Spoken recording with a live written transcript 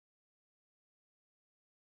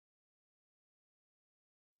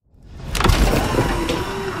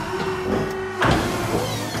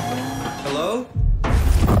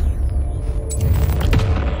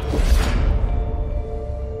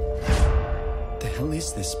the hell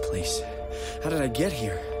is this place? How did I get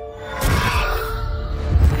here?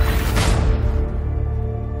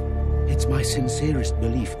 It's my sincerest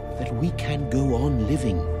belief that we can go on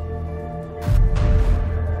living.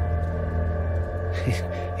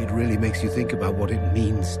 It really makes you think about what it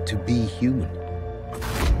means to be human.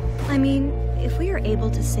 I mean, if we are able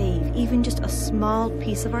to save even just a small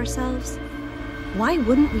piece of ourselves, why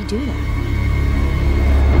wouldn't we do that?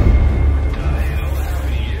 What the hell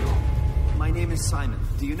happened to you? My name is Simon.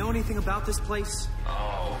 Do you know anything about this place?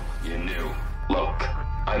 Oh, you knew. Look,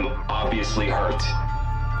 I'm obviously hurt.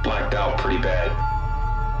 Blacked out pretty bad.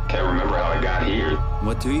 Can't remember how I got here.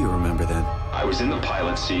 What do you remember then? I was in the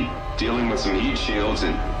pilot seat, dealing with some heat shields,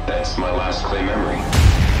 and that's my last clear memory.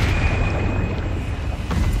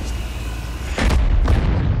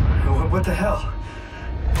 What the hell?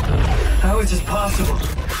 How is this possible?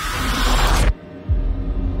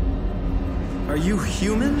 Are you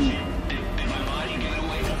human?